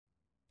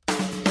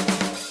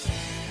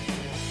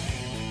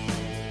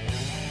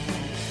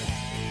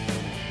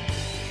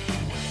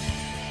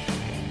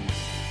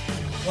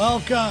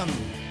Welcome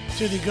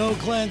to the Go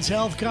Cleanse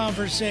Health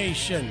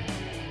Conversation.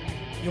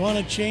 You want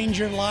to change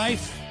your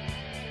life?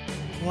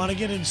 You want to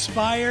get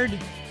inspired?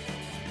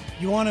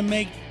 You want to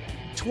make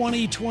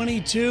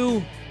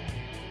 2022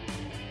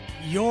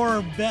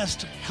 your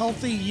best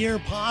healthy year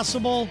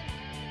possible?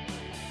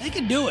 They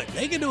can do it.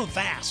 They can do it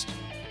fast.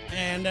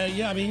 And,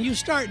 you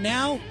start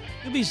now,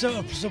 you'll be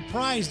so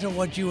surprised at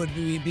what you would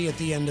be at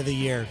the end of the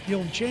year.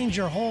 You'll change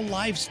your whole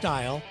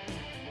lifestyle.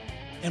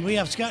 And we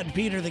have Scott and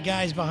Peter, the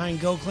guys behind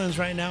Go Cleanse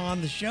right now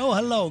on the show.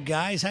 Hello,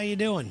 guys. How you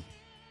doing?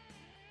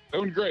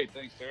 Doing great.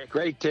 Thanks, Tara.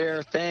 Great,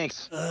 Tara.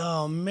 Thanks.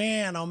 Oh,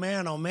 man.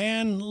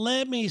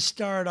 Let me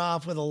start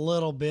off with a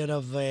little bit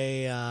of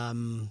a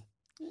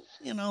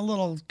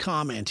little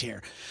comment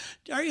here.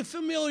 Are you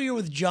familiar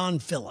with John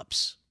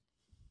Phillips?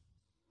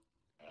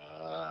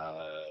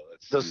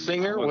 The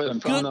singer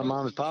from the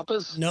Mamas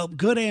Papas? Nope.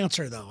 Good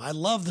answer, though. I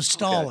love the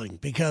stalling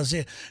because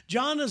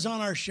John is on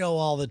our show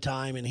all the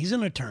time, and he's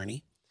an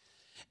attorney.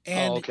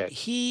 And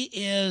he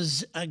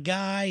is a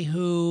guy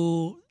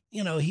who,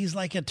 he's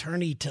like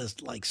attorney to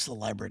like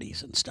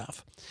celebrities and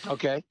stuff.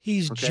 Okay.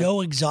 He's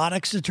Joe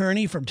Exotic's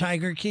attorney from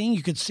Tiger King.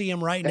 You could see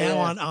him right now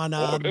on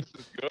this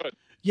is good.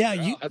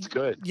 Yeah, that's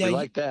good. Yeah, we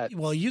like that.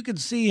 Well, you can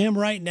see him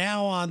right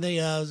now on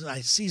the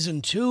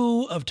season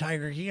 2 of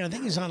Tiger King. I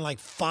think he's on like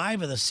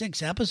 5 of the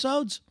 6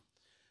 episodes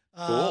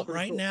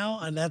right now,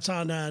 and that's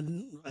on.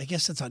 I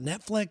guess it's on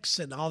Netflix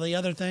and all the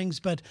other things.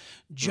 But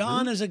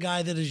John is a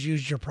guy that has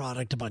used your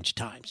product a bunch of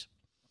times.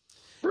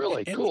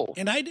 Really cool.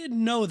 And I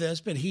didn't know this,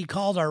 but he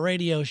called our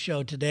radio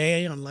show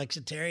today on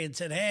Lexitary and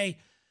said, "Hey,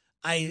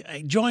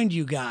 I joined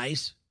you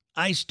guys.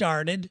 I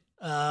started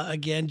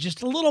again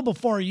just a little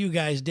before you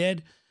guys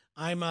did.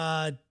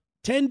 I'm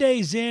 10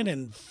 days in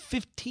and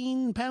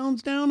 15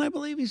 pounds down, I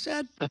believe he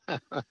said."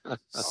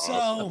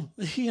 So,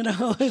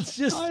 it's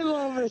just... I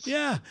love it.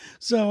 Yeah.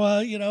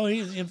 So,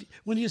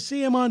 when you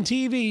see him on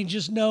TV,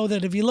 just know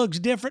that if he looks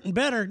different and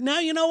better, now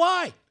you know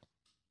why.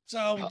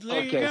 So,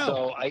 there you go.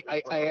 So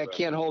I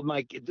can't hold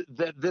my...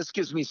 This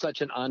gives me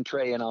such an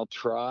entree, and I'll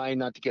try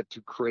not to get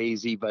too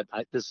crazy, but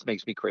this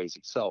makes me crazy.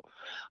 So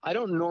I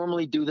don't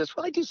normally do this.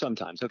 Well, I do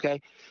sometimes,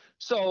 okay?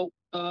 So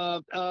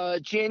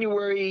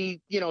January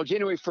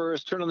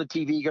 1st, turn on the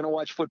TV, going to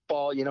watch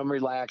football,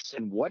 relax.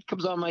 And what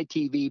comes on my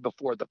TV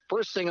before the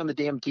first thing on the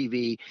damn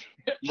TV?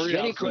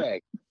 Jenny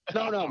Craig.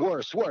 No,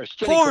 worse. Jenny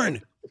Porn.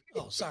 Craig.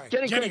 Oh, sorry.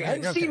 Jenny Craig. I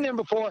hadn't seen them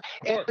before.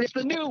 And it's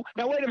the new,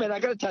 now wait a minute, I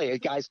got to tell you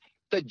guys,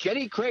 the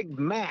Jenny Craig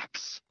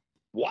Max.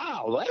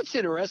 Wow, that's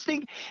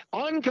interesting.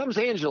 On comes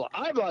Angela.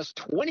 I've lost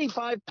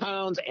 25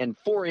 pounds and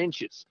 4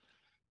 inches.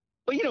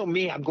 But you know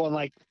me, I'm going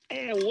like,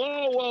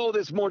 whoa,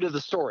 there's more to the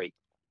story.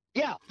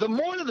 Yeah, the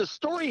more to the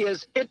story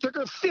is it took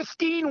her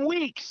 15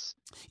 weeks.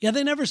 Yeah,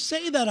 they never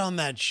say that on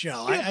that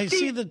show. I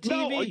see the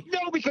TV.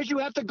 No, because you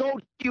have to go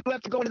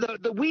into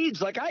the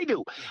weeds like I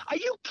do. Are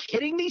you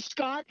kidding me,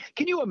 Scott?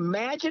 Can you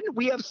imagine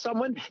we have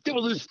someone that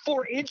will lose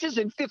 4 inches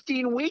in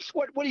 15 weeks?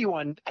 What are you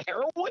on,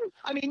 heroin?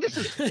 I mean, this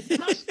is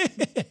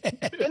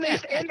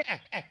and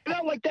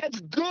like that's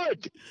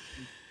good.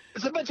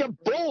 It's a bunch of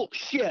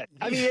bullshit.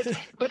 I mean,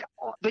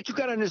 but you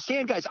got to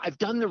understand, guys, I've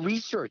done the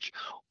research.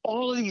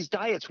 All of these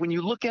diets, when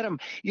you look at them,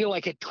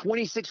 like at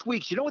 26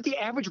 weeks, you know what the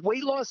average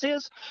weight loss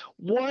is?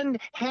 1/2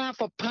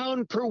 a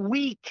pound per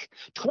week.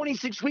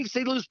 26 weeks,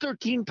 they lose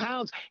 13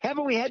 pounds.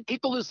 Haven't we had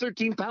people lose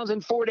 13 pounds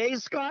in 4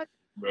 days, Scott?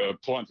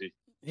 Plenty.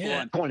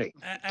 Yeah, 20.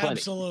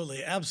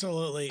 Absolutely.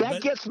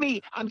 That gets me.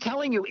 I'm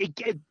telling you,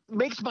 it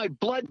makes my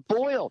blood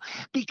boil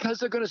because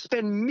they're going to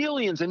spend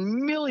millions and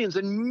millions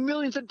and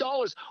millions of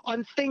dollars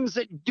on things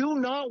that do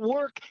not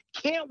work,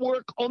 can't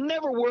work, will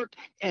never work.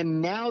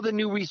 And now the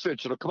new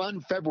research that'll come out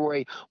in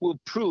February will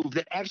prove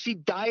that actually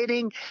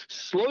dieting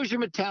slows your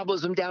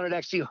metabolism down. It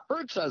actually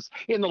hurts us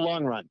in the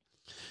long run.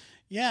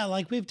 Yeah,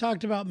 like we've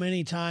talked about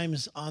many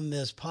times on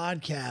this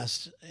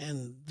podcast,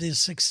 and the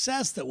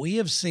success that we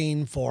have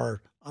seen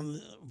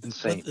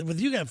with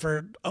you guys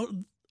for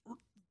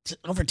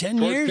over 10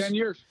 years. 10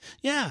 years.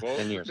 Yeah.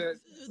 10 years.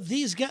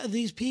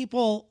 These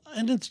people,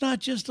 and it's not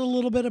just a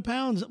little bit of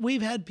pounds.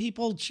 We've had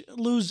people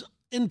lose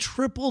in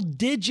triple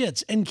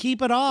digits and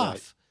keep it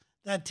off.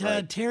 Right.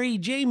 That Terry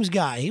James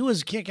guy, he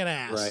was kicking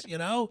ass,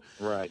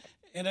 Right.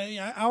 And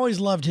I always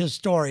loved his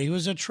story. He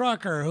was a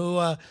trucker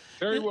who...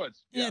 Terry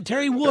Woods. Yeah,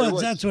 Terry Woods.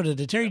 That's what it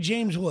is. Terry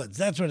James Woods.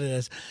 That's what it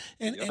is.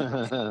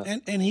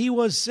 And he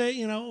was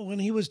saying, when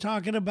he was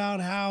talking about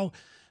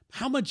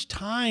how much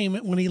time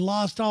when he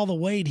lost all the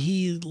weight,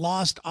 he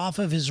lost off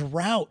of his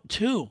route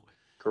too.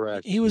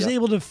 Correct. He was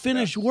able to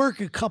finish work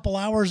a couple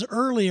hours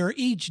earlier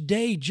each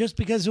day just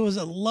because it was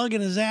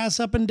lugging his ass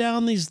up and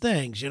down these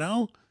things,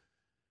 All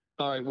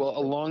right. Well,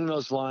 along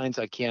those lines,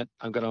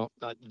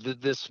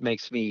 this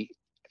makes me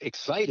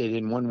excited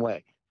in one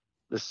way.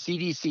 The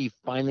CDC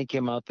finally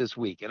came out this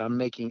week, and I'm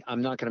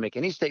not going to make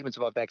any statements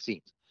about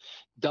vaccines.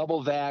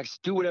 Double vax,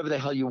 do whatever the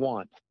hell you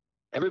want.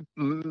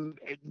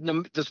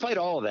 Despite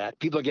all of that,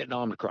 people are getting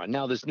Omicron.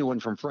 Now this new one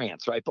from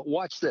France, right? But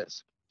watch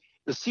this.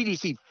 The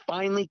CDC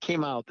finally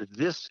came out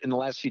in the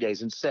last few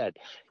days and said,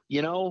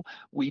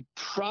 we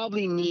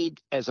probably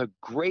need, as a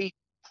great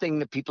thing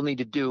that people need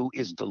to do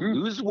is to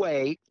lose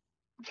weight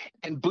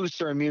and boost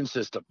their immune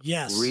system.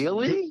 Yes.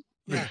 Really?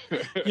 Yeah.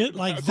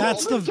 Like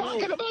That's that's the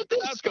talking about this,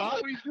 That's Scott.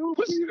 all we do,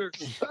 Peter.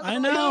 I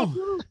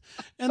know.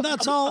 And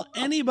that's all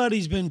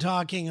anybody's been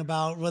talking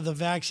about with the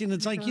vaccine.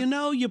 It's like,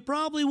 you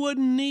probably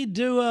wouldn't need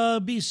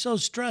to be so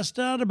stressed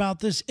out about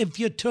this if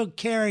you took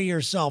care of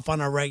yourself on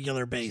a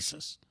regular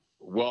basis.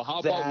 Well, how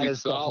about That we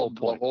is the whole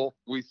solve point.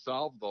 we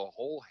solve the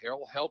whole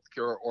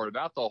healthcare, or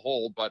not the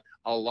whole, but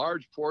a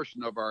large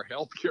portion of our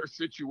healthcare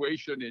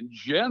situation in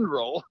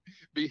general,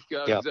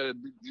 because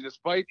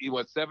despite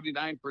what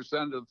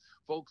 79% of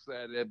folks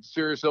that have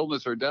serious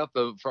illness or death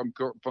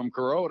from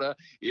corona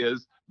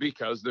is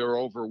because they're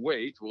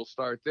overweight. We'll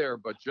start there,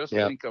 but just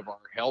think of our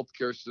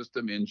healthcare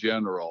system in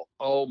general.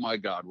 Oh my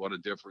God, what a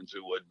difference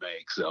it would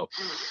make. So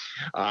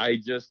I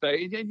just,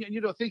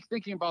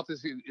 thinking about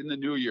this in the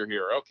new year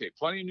here. Okay,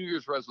 plenty of New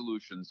Year's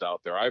resolutions out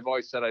there. I've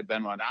always said I've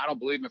been one. I don't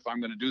believe if I'm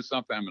going to do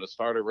something, I'm going to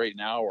start it right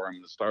now, or I'm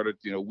going to start it,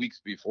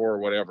 weeks before or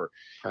whatever.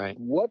 Right.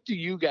 What do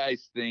you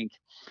guys think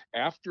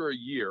after a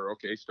year,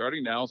 okay,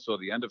 starting now, so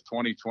the end of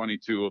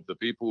 2022, of the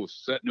people who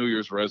set New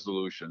Year's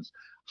resolutions,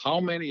 how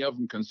many of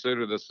them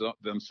consider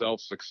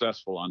themselves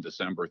successful on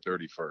December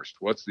 31st?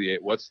 What's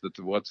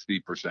the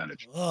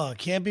percentage? Oh, it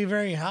can't be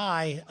very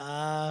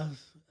high.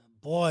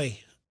 Boy,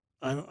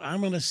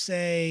 I'm going to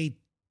say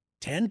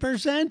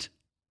 10%.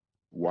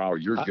 Wow,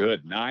 you're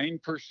good.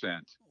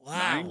 9%.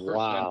 Wow.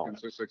 9%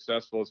 consider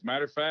successful. As a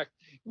matter of fact,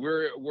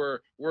 we're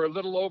a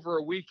little over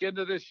a week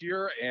into this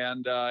year,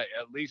 and at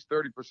least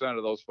 30%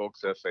 of those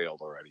folks have failed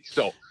already.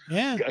 So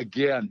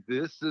again,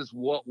 this is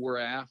what we're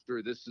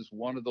after. This is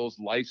one of those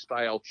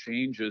lifestyle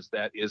changes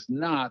that is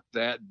not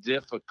that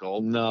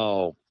difficult.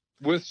 No.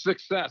 With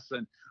success.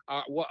 And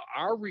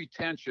our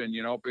retention,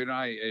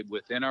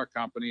 within our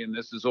company, and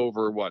this is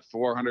over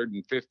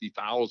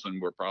 450,000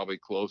 we're probably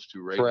close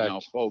to right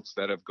now, folks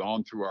that have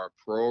gone through our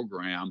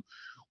program.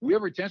 We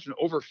have retention.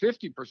 Over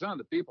 50% of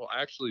the people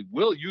actually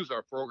will use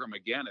our program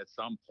again at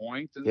some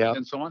point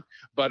and so on.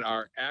 But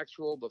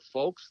the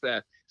folks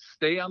that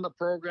stay on the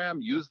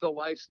program, use the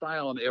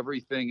lifestyle and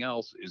everything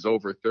else, is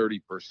over 30%.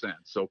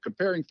 So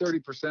comparing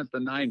 30% to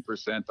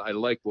 9%, I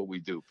like what we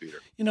do, Peter.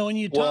 When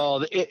you talk.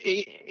 Well,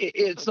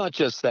 it's not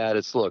just that.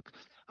 It's, look,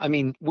 I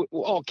mean,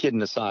 all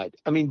kidding aside,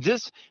 I mean,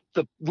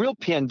 the real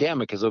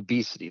pandemic is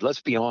obesity. Let's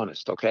be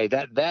honest. Okay.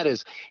 That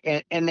is,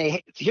 and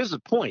here's the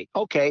point.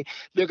 Okay.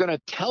 They're going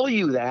to tell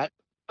you that,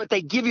 but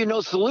they give you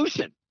no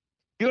solution.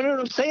 You know what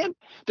I'm saying?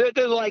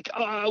 They're like,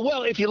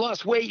 well, if you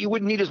lost weight, you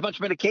wouldn't need as much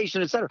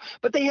medication, et cetera.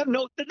 But they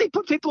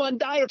put people on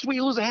diets where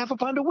you lose a half a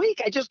pound a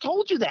week. I just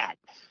told you that.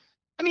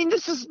 I mean,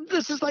 this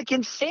is like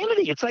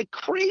insanity. It's like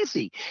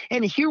crazy.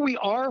 And here we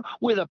are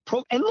with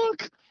and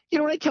look,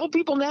 what I tell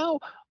people now,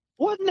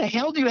 what in the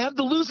hell do you have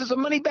to lose as a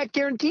money back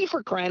guarantee,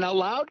 for crying out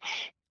loud?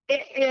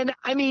 And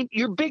I mean,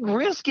 your big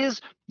risk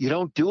is you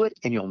don't do it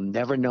and you'll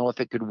never know if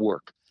it could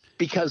work.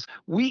 Because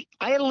I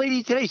had a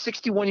lady today,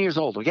 61 years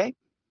old. Okay.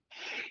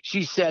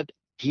 She said,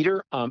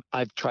 Peter,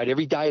 I've tried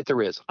every diet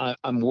there is.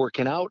 I'm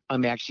working out.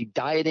 I'm actually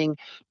dieting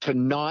to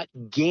not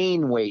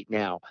gain weight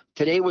now.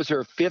 Today was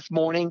her 5th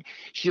morning.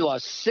 She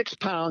lost 6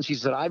 pounds. She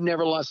said, I've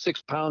never lost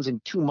 6 pounds in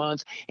 2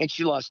 months. And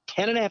she lost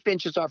 10.5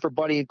 inches off her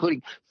body,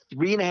 including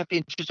 3.5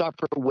 inches off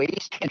her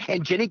waist.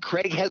 And Jenny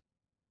Craig has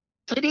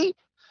to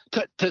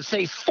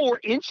say 4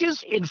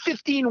 inches in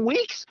 15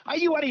 weeks? Are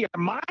you out of your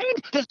mind?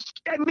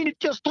 It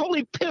just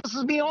totally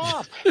pisses me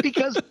off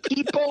because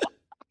people.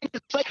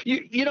 It's like,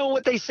 you know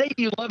what they say,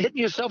 you love hitting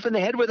yourself in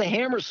the head with a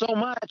hammer so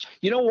much.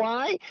 You know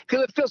why?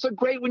 Because it feels so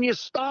great when you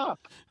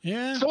stop.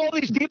 Yeah. So all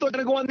these people are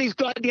going to go on these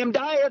goddamn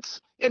diets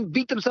and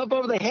beat themselves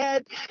over the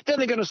head. Then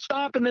they're going to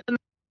stop, and then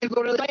they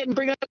go to the diet and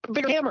bring out a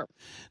bigger hammer.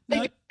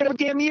 They get a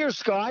damn year,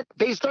 Scott,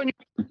 based on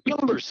your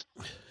numbers.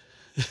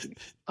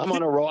 I'm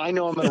on a roll. I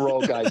know I'm on a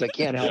roll, guys. I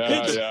can't help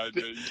it. Yeah.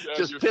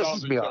 Just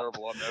pisses me off.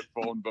 Terrible on that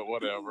phone, but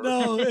whatever.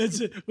 No,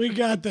 we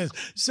got this.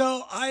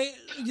 So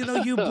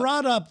you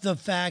brought up the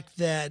fact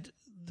that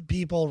the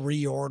people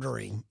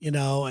reordering,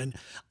 and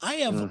I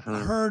have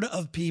heard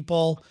of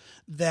people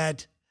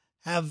that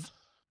have.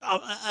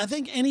 I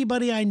think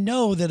anybody I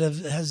know that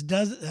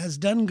has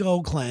done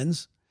Go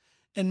Cleanse,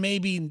 and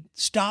maybe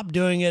stopped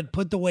doing it,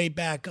 put the weight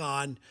back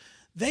on.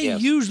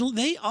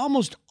 They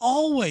almost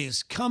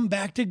always come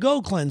back to Go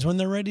Cleanse when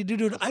they're ready to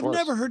do it. I've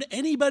never heard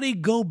anybody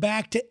go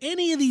back to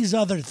any of these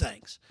other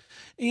things,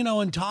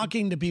 and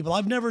talking to people.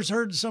 I've never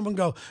heard someone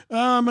go,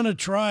 I'm going to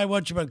try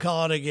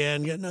whatchamacallit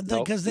again,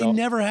 because they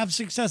never have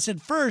success at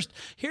first.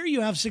 Here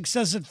you have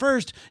success at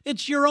first.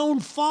 It's your own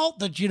fault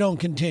that you don't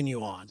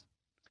continue on.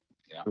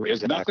 Yeah,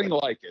 it's nothing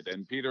like it.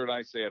 And Peter and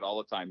I say it all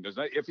the time.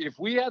 If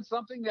we had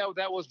something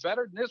that was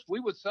better than this, we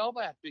would sell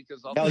that,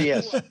 because hell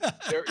yes.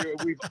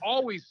 We've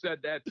always said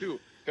that too.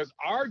 because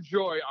our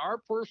joy, our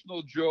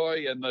personal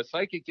joy, and the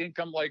psychic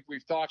income, like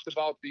we've talked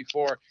about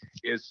before,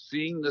 is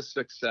seeing the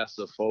success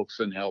of folks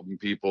and helping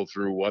people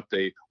through what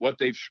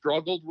they've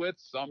struggled with,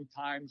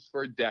 sometimes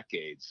for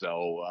decades.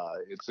 So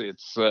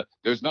it's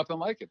there's nothing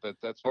like it.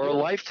 That's for a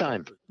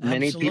lifetime.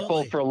 Many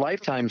people for a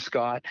lifetime,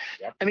 Scott.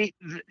 Yep. I mean,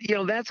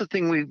 that's the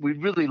thing we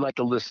really like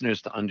the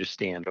listeners to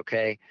understand.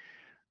 Okay,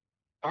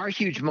 our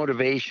huge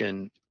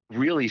motivation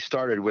really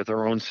started with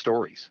our own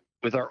stories,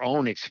 with our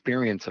own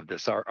experience of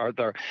this.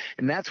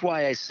 And that's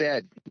why I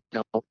said,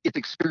 it's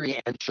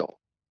experiential.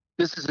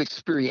 This is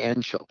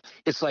experiential.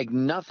 It's like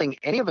nothing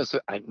any of us,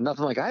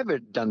 nothing like I've ever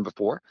done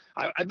before.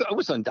 I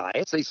was on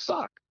diets; they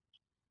suck,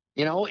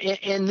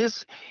 And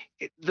this,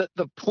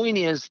 the point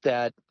is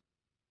that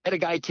I had a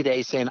guy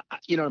today saying,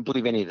 "You don't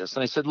believe any of this,"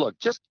 and I said, "Look,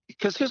 just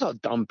because here's how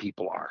dumb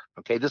people are.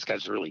 Okay, this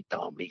guy's really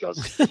dumb." He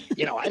goes,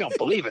 "I don't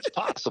believe it's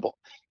possible."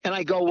 And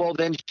I go, "Well,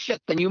 then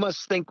then you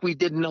must think we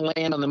didn't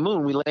land on the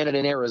moon. We landed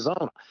in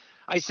Arizona."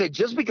 I said,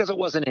 just because it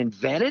wasn't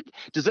invented,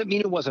 does that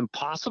mean it wasn't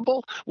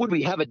possible? Would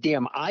we have a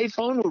damn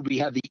iPhone? Would we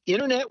have the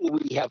internet?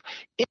 Would we have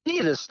any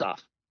of this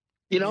stuff?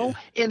 And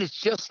it's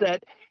just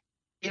that,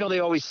 they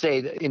always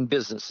say that in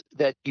business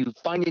that you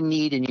find a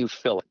need and you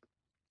fill it.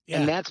 Yeah.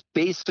 And that's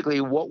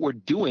basically what we're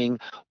doing.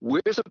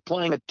 We're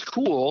supplying a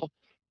tool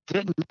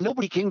that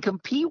nobody can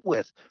compete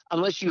with,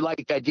 unless you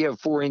like the idea of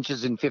 4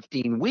 inches in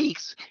 15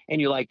 weeks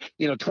and you like,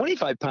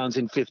 25 pounds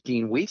in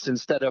 15 weeks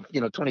instead of,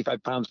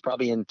 25 pounds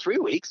probably in 3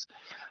 weeks.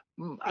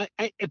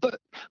 But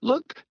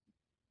look,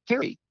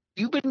 Terry,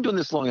 you've been doing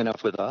this long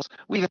enough with us.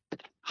 We've had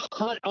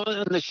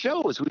on the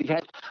shows, we've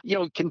had,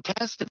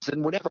 contestants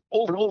and whatever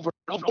over and over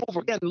and over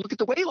again. Look at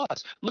the weight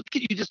loss. Look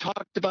at, you just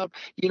talked about,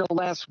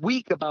 last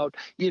week about,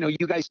 you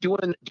guys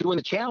doing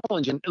the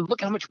challenge, and look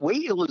how much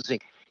weight you're losing.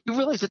 You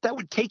realize that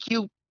would take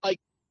you like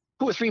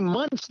 2 or 3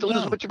 months to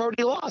lose what you've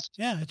already lost.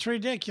 Yeah, it's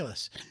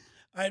ridiculous.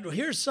 All right, well,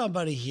 here's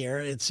somebody here.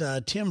 It's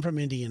Tim from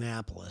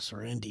Indianapolis,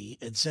 or Indy.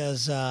 It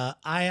says, I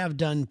have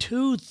done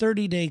 2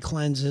 30-day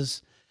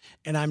cleanses,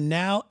 and I'm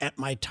now at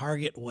my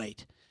target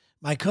weight.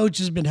 My coach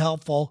has been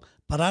helpful,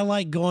 but I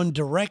like going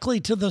directly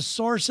to the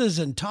sources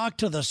and talk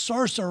to the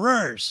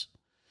sorcerers.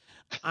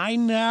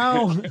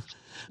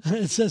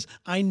 It says,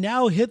 I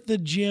now hit the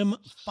gym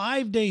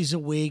 5 days a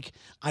week.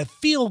 I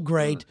feel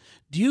great.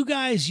 Do you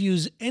guys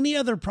use any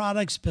other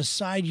products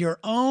beside your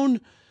own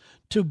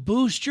to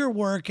boost your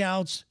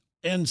workouts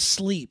and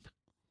sleep?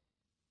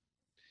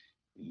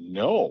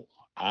 No,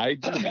 I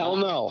do. Hell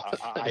no.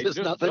 There's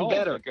nothing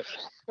better.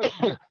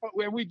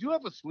 We do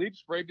have a sleep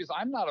spray because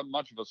I'm not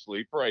much of a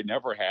sleeper. I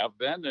never have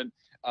been, and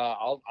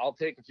I'll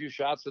take a few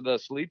shots of the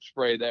sleep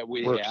spray that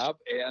we have.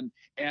 And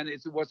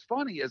it's what's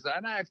funny is,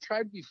 and I've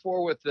tried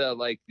before with the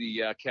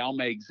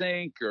CalMag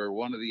Zinc or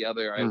one of the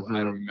other. I don't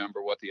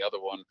remember what the other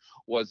one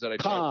was that I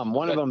Calm. tried.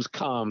 One of them's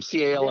Calm.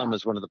 CALM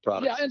is one of the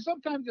products. Yeah, and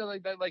sometimes I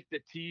like the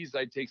teas.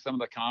 I take some of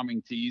the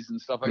calming teas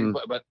and stuff.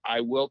 But I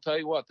will tell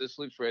you what, this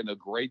sleep spray. And the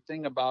great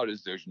thing about it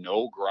is there's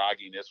no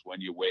grogginess when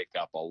you wake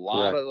up. A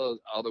lot of those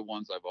other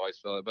ones I've always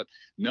felt it, but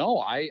no,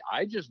 I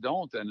just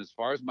don't. And as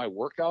far as my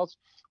workouts,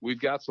 we've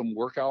got some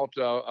workout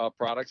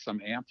products,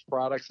 some AMPS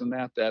products, and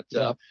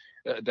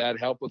that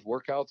help with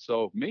workouts.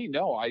 So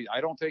no,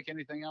 I don't take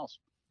anything else.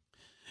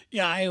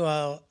 Yeah,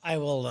 I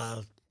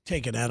will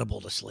take an edible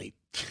to sleep.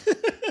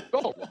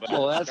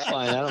 Well, that's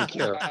fine. I don't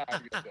care.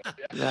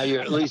 Now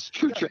you're at least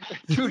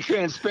true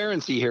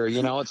transparency here.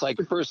 It's like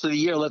first of the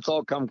year, let's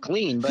all come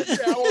clean. But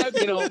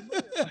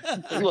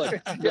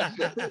look.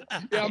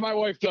 Yeah, my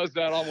wife does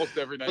that almost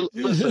every night.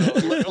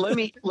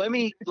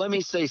 Let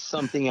me say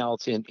something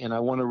else, and I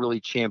want to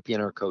really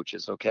champion our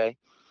coaches. Okay,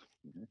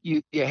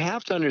 you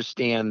have to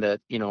understand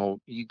that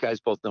you guys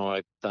both know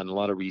I've done a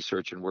lot of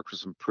research and worked with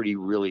some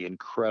really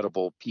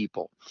incredible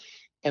people.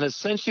 And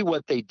essentially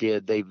what they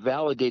did, they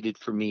validated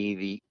for me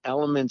the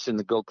elements in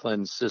the Go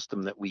Cleanse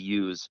system that we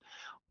use.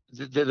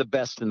 They're the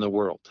best in the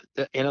world.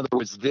 In other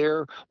words,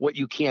 they're what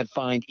you can't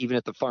find even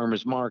at the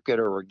farmer's market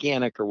or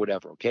organic or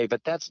whatever. Okay.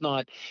 But that's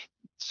not.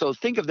 So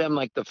think of them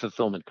like the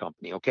fulfillment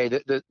company.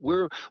 Okay.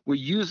 We're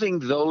using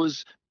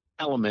those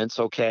elements.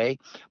 Okay.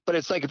 But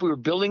it's like if we were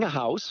building a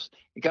house,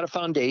 you got a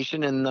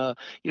foundation, and the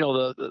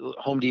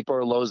Home Depot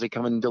or Lowe's, they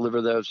come and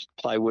deliver those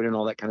plywood and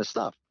all that kind of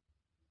stuff.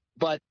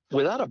 But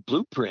without a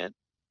blueprint,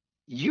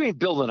 you ain't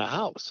building a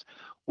house.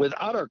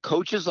 Without our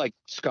coaches, like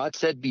Scott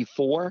said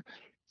before,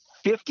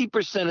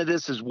 50% of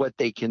this is what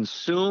they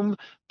consume,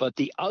 but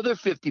the other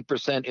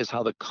 50% is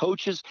how the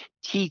coaches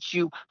teach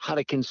you how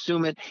to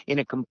consume it in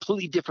a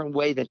completely different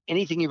way than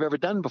anything you've ever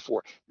done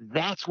before.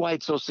 That's why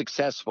it's so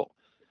successful.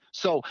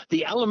 So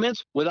the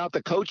elements without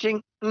the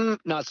coaching,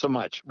 not so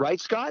much. Right,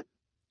 Scott?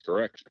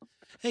 Correct.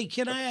 Hey,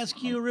 can I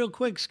ask you real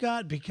quick,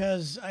 Scott,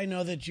 because I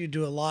know that you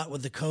do a lot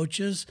with the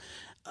coaches.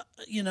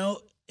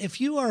 If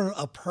you are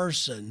a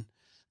person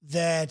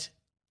that,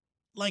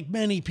 like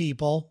many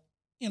people,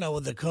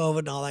 with the COVID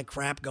and all that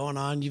crap going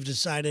on, you've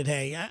decided,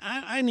 hey,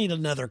 I need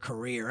another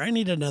career. I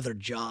need another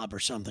job or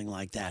something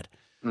like that.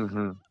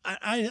 Mm-hmm.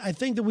 I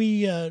think that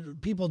we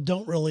people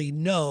don't really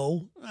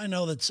know. I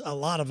know that a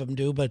lot of them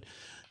do, but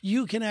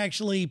you can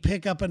actually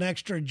pick up an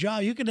extra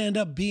job. You can end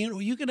up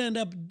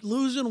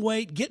losing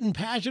weight, getting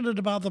passionate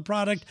about the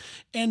product,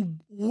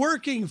 and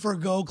working for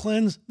Go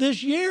Cleanse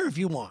this year if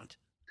you want.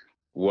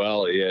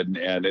 Well, and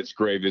it's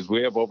great because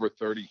we have over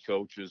 30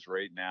 coaches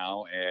right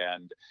now,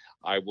 and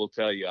I will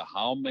tell you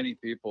how many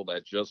people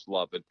that just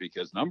love it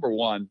because number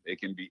one, it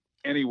can be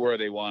anywhere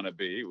they want to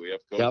be. We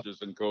have coaches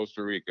in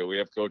Costa Rica, we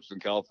have coaches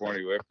in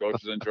California, we have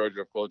coaches in Georgia,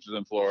 we have coaches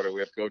in Florida, we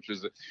have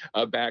coaches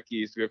back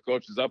east, we have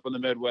coaches up in the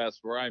Midwest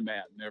where I'm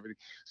at and everything.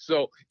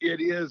 So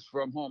it is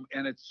from home,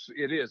 and it's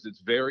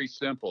very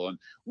simple. And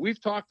we've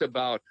talked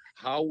about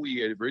how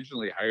we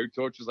originally hired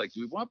coaches. Like,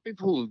 we want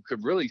people who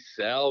could really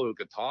sell, who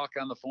could talk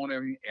on the phone, and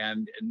everything.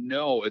 And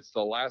no, it's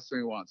the last thing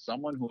we want.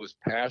 Someone who is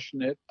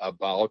passionate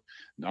about,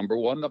 number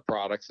one, the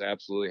products,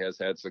 absolutely has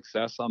had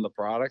success on the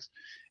products.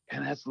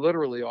 And that's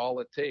literally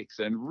all it takes.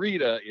 And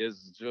Rita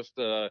is just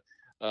a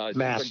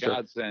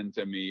godsend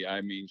to me.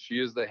 I mean, she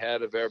is the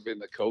head of everything,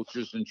 the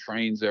coaches and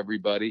trains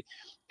everybody.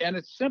 And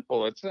it's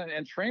simple.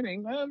 And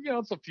training,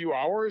 it's a few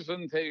hours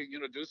and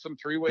do some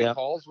three-way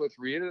calls with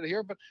Rita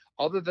here. But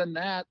other than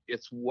that,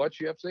 it's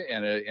what you have to say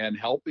and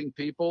helping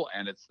people.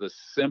 And it's the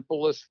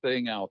simplest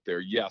thing out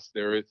there. Yes,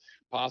 there is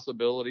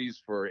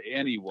possibilities for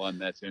anyone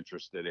that's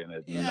interested in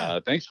it. Yeah.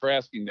 And, thanks for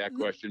asking that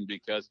question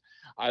because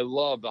I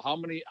love how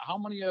many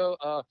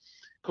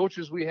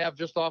coaches we have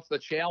just off the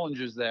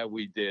challenges that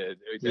we did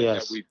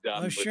that we've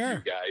done with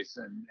you guys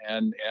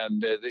and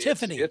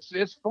Tiffany,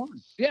 it's fun.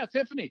 Yeah,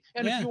 Tiffany.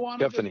 And if you want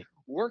to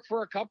work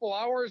for a couple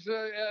hours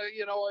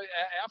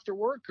after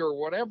work or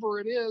whatever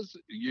it is,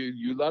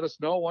 you let us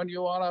know when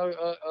you want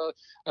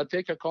to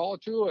take a call or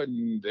two,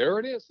 and there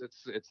it is.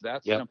 It's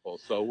that simple.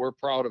 So we're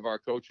proud of our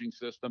coaching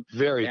system.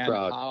 Very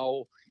proud.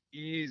 How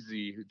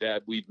easy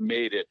that we've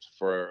made it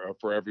for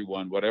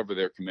everyone, whatever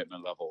their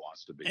commitment level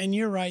wants to be. And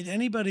you're right.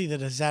 Anybody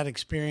that has had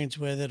experience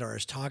with it or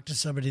has talked to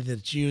somebody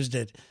that's used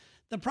it,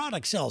 the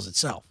product sells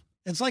itself.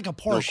 It's like a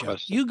Porsche. No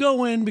you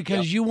go in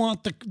because you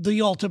want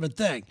the ultimate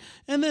thing.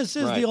 And this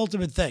is the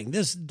ultimate thing.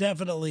 This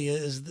definitely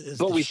is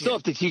but we still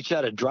have to teach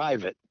how to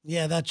drive it.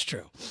 Yeah, that's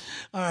true.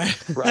 All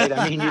right. Right.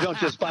 I mean, you don't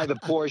just buy the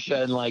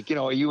Porsche and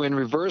are you in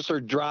reverse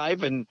or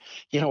drive and,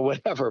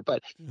 whatever.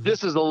 But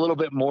this is a little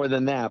bit more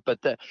than that. But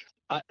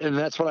and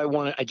that's what I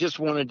wanted. I just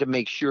wanted to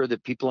make sure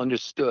that people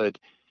understood.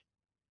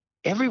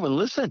 Everyone,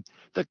 listen,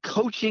 the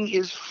coaching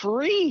is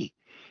free.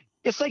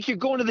 It's like you're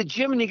going to the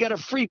gym and you got a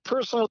free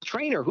personal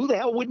trainer. Who the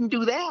hell wouldn't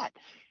do that?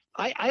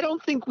 I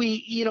don't think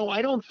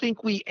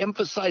we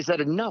emphasize that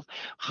enough,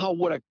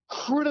 what a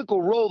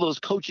critical role those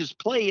coaches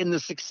play in the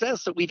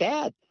success that we've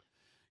had.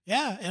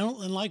 Yeah. And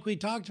like we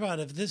talked about,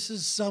 if this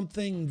is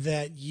something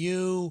that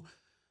you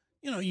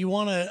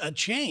want a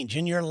change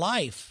in your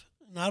life,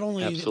 not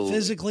only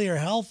physically or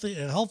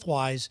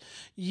health-wise,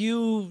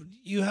 you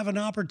have an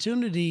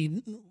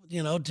opportunity,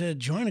 to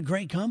join a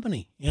great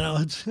company.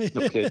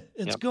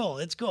 It's cool.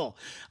 It's cool. All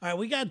right,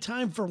 we got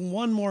time for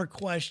one more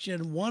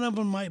question. One of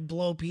them might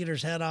blow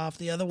Peter's head off.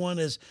 The other one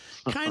is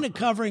kind of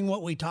covering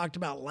what we talked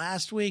about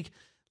last week.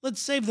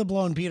 Let's save the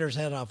blowing Peter's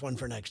head off one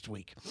for next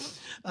week.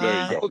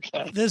 There you go.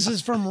 Okay. This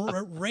is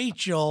from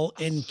Rachel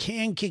in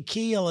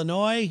Kankakee,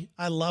 Illinois.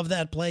 I love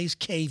that place,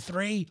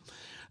 K3.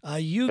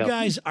 You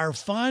guys are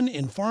fun,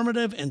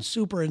 informative, and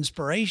super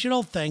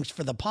inspirational. Thanks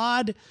for the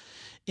pod.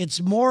 It's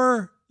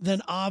more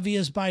than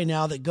obvious by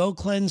now that Go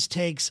Cleanse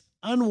takes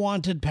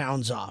unwanted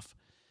pounds off.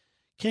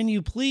 Can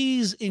you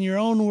please, in your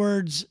own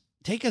words,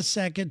 take a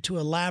second to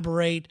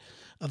elaborate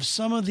of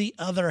some of the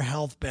other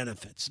health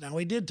benefits? Now,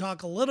 we did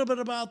talk a little bit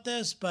about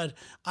this, but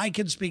I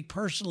can speak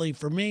personally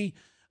for me,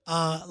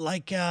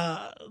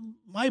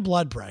 my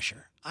blood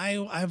pressure.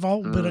 I've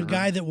always been a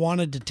guy that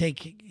wanted to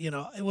take,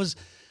 it was...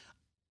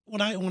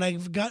 When I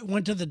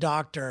went to the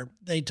doctor,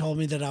 they told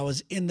me that I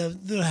was in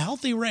the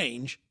healthy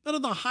range, but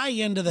on the high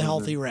end of the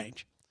healthy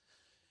range.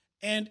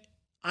 And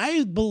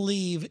I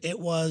believe it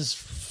was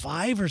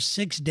 5 or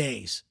 6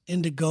 days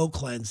into Go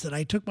Cleanse that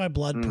I took my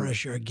blood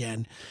pressure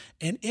again,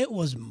 and it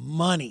was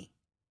money,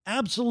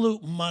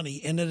 absolute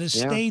money, and it has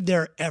stayed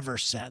there ever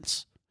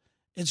since.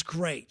 It's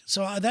great.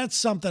 So that's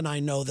something I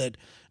know that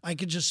I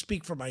could just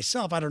speak for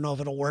myself. I don't know if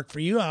it'll work for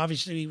you.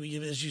 Obviously,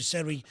 as you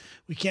said, we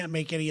can't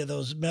make any of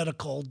those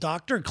medical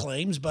doctor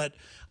claims, but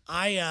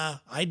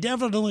I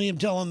definitely am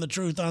telling the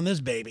truth on this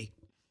baby.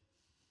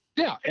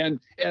 Yeah, and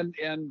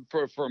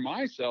for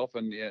myself,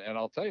 and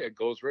I'll tell you, it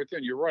goes right there.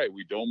 And you're right,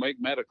 we don't make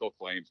medical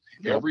claims.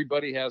 Yep.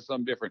 Everybody has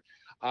some different.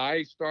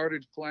 I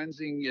started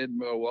cleansing in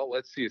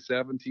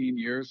 17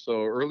 years,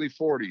 so early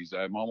 40s.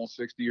 I'm almost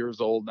 60 years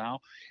old now,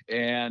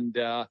 and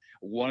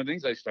one of the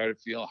things I started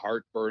feeling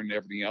heartburn and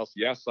everything else.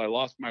 Yes, I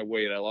lost my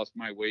weight. I lost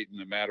my weight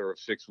in a matter of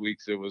 6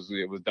 weeks. It was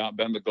not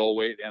been the goal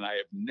weight, and I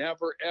have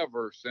never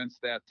ever since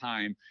that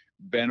time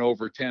been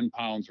over 10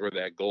 pounds where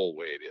that goal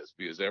weight is,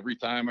 because every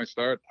time I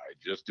start, I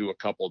just do a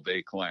couple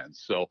day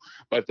cleanse. So,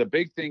 but the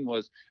big thing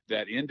was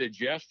that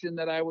indigestion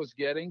that I was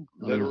getting,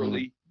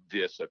 literally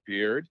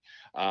disappeared.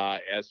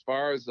 As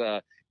far as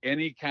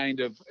any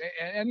kind of,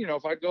 and you know,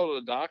 if I go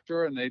to the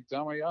doctor and they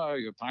tell me, oh,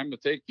 you have time to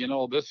take, you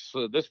know, this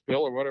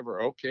pill or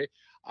whatever, okay,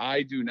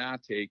 I do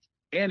not take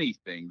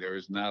anything. There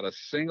is not a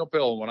single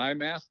pill. When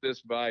I'm asked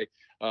this by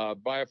a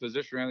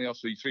physician or anything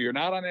else, so you're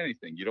not on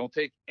anything. You don't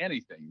take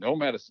anything. No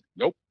medicine.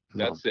 Nope.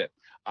 That's it.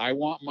 I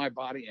want my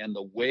body and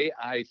the way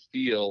I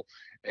feel.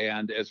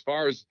 And as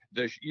far as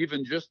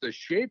even just the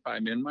shape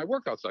I'm in, my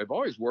workouts, I've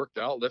always worked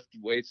out,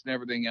 lifted weights and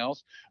everything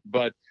else.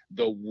 But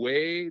the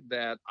way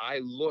that I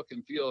look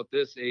and feel at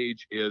this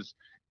age is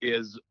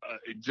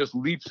just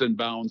leaps and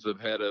bounds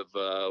ahead of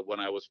when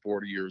I was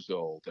 40 years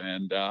old.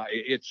 And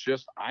it's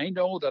just, I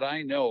know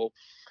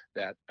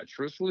that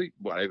truthfully,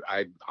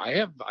 I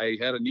had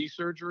a knee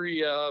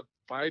surgery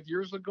 5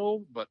 years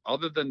ago, but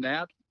other than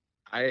that,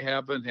 I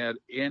haven't had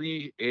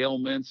any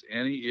ailments,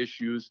 any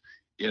issues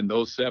in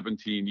those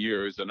 17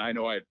 years. And I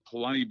know I had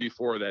plenty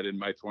before that in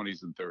my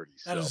 20s and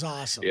 30s. That is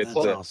awesome. That's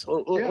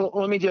awesome.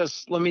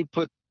 Let me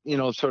put, you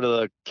know, sort of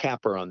the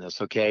capper on this.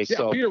 Okay. Yeah,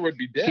 so Peter would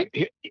be dead.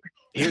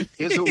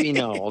 Here's what we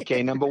know.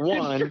 Okay. Number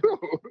one,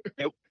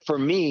 for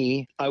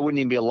me, I wouldn't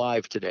even be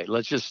alive today.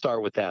 Let's just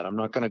start with that. I'm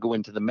not going to go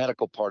into the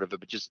medical part of it,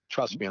 but just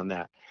trust me on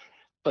that.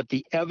 But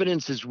the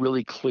evidence is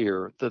really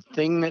clear. The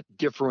thing that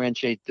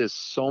differentiates this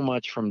so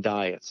much from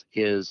diets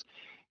is,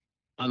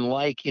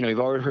 unlike, you know, you've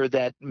already heard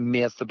that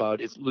myth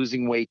about it's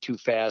losing weight too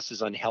fast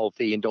is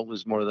unhealthy and don't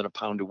lose more than a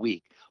pound a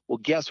week. Well,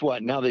 guess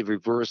what? Now they've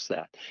reversed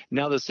that.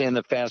 Now they're saying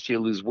the faster you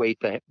lose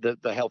weight, the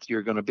healthier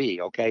you're going to be.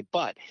 Okay.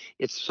 But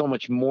it's so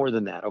much more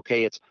than that.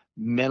 Okay. It's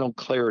mental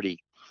clarity.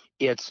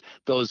 It's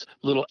those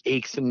little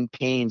aches and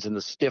pains and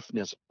the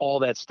stiffness. All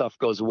that stuff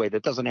goes away.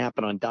 That doesn't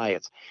happen on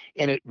diets.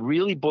 And it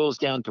really boils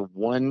down to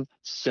one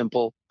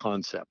simple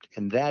concept.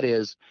 And that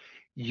is,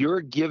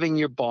 you're giving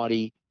your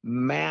body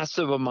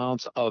massive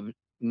amounts of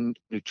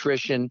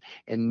nutrition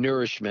and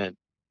nourishment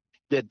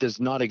that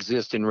does not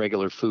exist in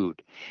regular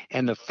food.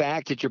 And the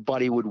fact that your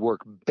body would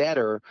work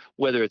better,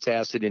 whether it's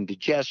acid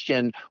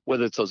indigestion,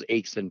 whether it's those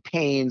aches and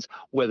pains,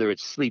 whether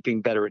it's sleeping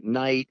better at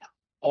night,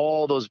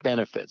 all those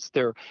benefits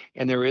there.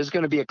 And there is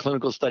going to be a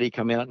clinical study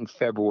coming out in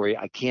February.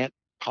 I can't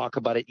talk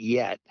about it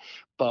yet,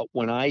 but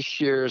when I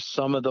share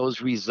some of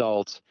those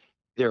results,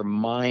 they're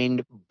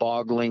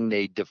mind-boggling.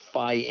 They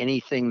defy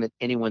anything that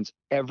anyone's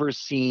ever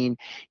seen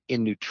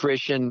in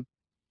nutrition,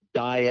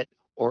 diet,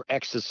 or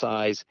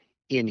exercise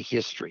in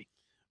history.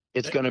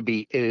 It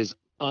is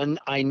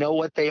I know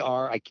what they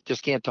are. I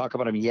just can't talk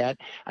about them yet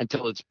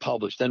until it's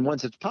published. Then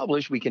once it's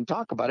published, we can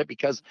talk about it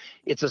because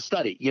it's a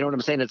study. You know what I'm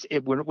saying?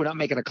 We're not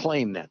making a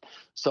claim then.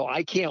 So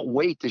I can't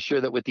wait to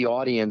share that with the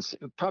audience.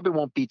 It probably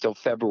won't be till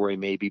February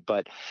maybe,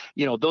 but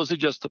you know, those are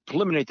just the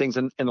preliminary things.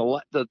 And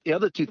the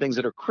other two things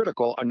that are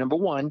critical are, number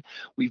one,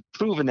 we've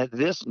proven that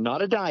this,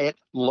 not a diet,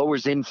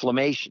 lowers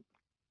inflammation.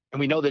 And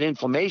we know that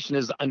inflammation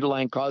is the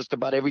underlying cause to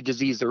about every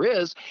disease there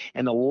is.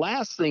 And the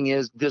last thing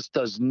is, this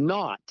does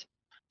not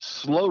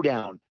slow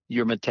down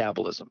your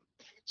metabolism.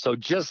 So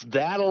just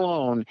that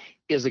alone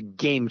is a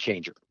game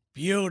changer.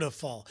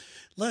 Beautiful.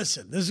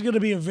 Listen, this is going to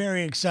be a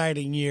very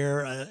exciting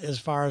year as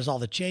far as all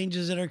the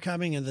changes that are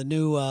coming and the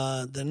new,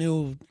 I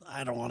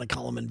don't want to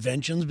call them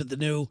inventions, but the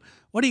new,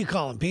 what do you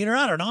call them, Peter?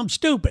 I don't know. I'm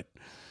stupid.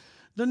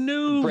 The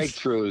new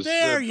breakthroughs.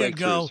 There you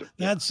go.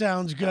 That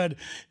sounds good.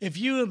 If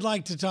you would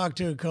like to talk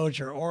to a coach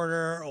or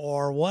order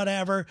or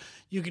whatever,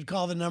 you could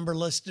call the number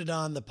listed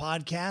on the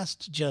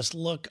podcast. Just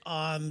look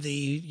on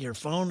your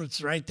phone.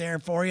 It's right there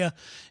for you.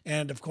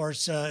 And of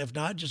course, if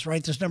not, just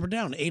write this number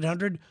down,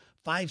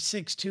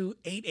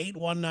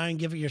 800-562-8819.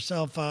 Give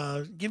yourself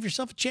a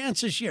chance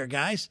this year,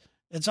 guys.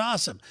 It's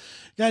awesome.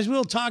 Guys,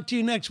 we'll talk to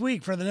you next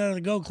week for the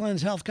Go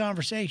Cleanse Health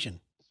Conversation.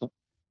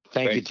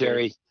 Thank you,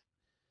 Terry.